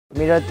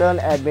Middleton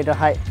at Minden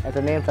Heights, as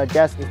the name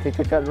suggests, is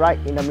situated right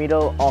in the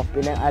middle of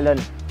Penang Island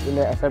in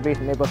the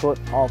established neighborhood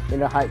of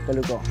Minden Heights,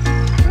 Telugu.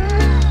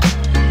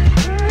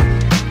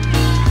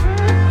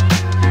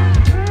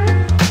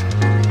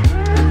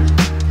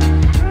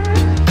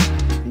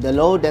 The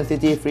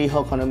low-density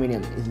freehold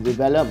condominium is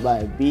developed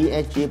by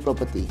BHG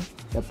Property,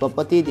 the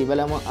property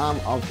development arm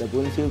of the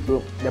Boon Siew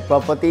Group. The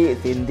property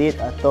is indeed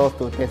a toast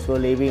to tasteful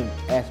living,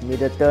 as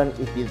Middleton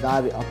is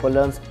designed with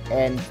opulence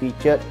and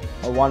featured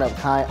a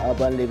one-of-a-kind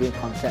urban living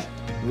concept.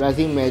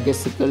 Rising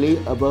majestically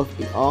above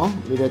it all,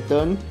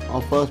 Middleton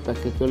offers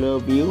spectacular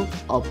view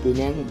of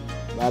Penang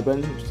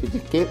vibrant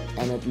cityscape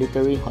and a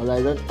glittering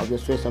horizon of the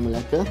Strait of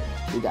Malacca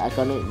with the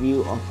iconic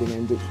view of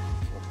Penang Bridge.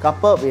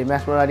 Coupled with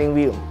mesmerizing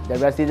view, the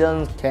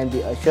residents can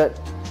be assured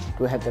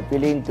to have the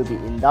feeling to be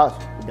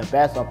indulged with the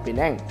best of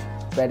Penang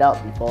spread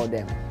out before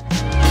them.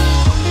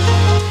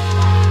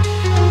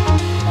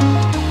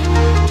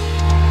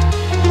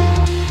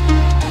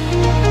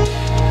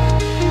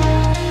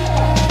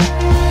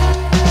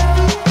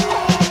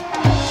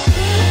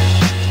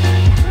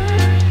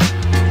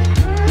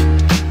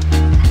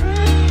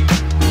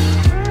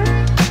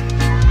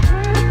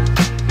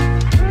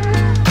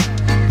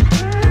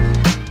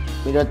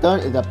 Middleton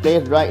is a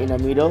place right in the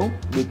middle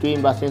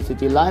between bustling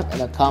city life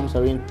and a calm,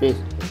 serene pace.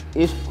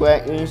 Each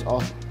square inch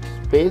of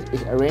space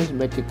is arranged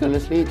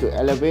meticulously to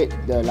elevate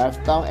the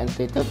lifestyle and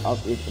status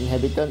of its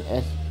inhabitants,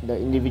 as the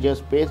individual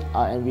spaces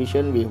are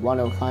envisioned with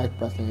one-of-a-kind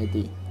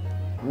personality.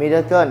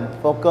 Middleton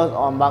focuses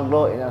on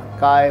bungalow in a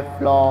sky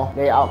floor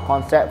layout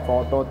concept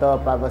for total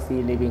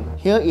privacy living.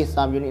 Here is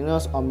some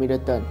uniqueness of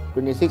Middleton: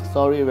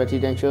 26-story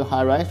residential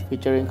high-rise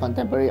featuring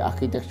contemporary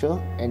architecture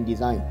and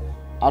design.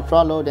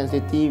 Ultra low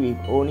density with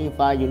only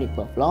 5 units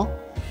per floor.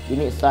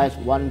 Unit size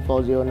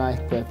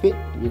 1409 square feet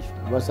with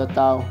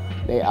versatile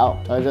layout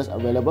choices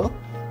available.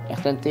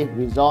 Extensive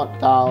resort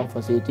style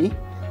facility.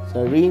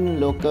 Serene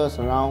local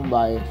surrounded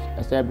by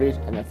established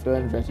and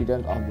affluent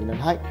residents of Minden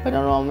Heights.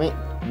 Panoramic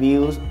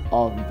views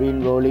of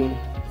green rolling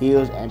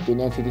hills and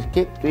Penang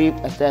cityscape.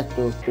 Swift access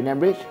to Penang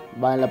Bridge,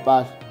 Bayan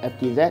Lepas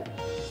FIZ,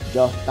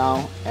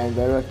 Georgetown, and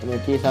various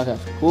amenities such as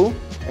school,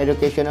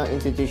 educational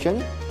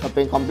institution,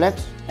 shopping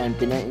complex, and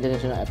Penang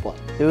International Airport.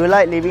 Do you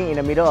like living in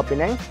the middle of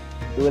Penang?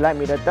 Do you like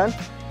Middleton?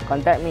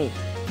 Contact me.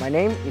 My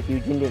name is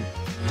Jin Lim.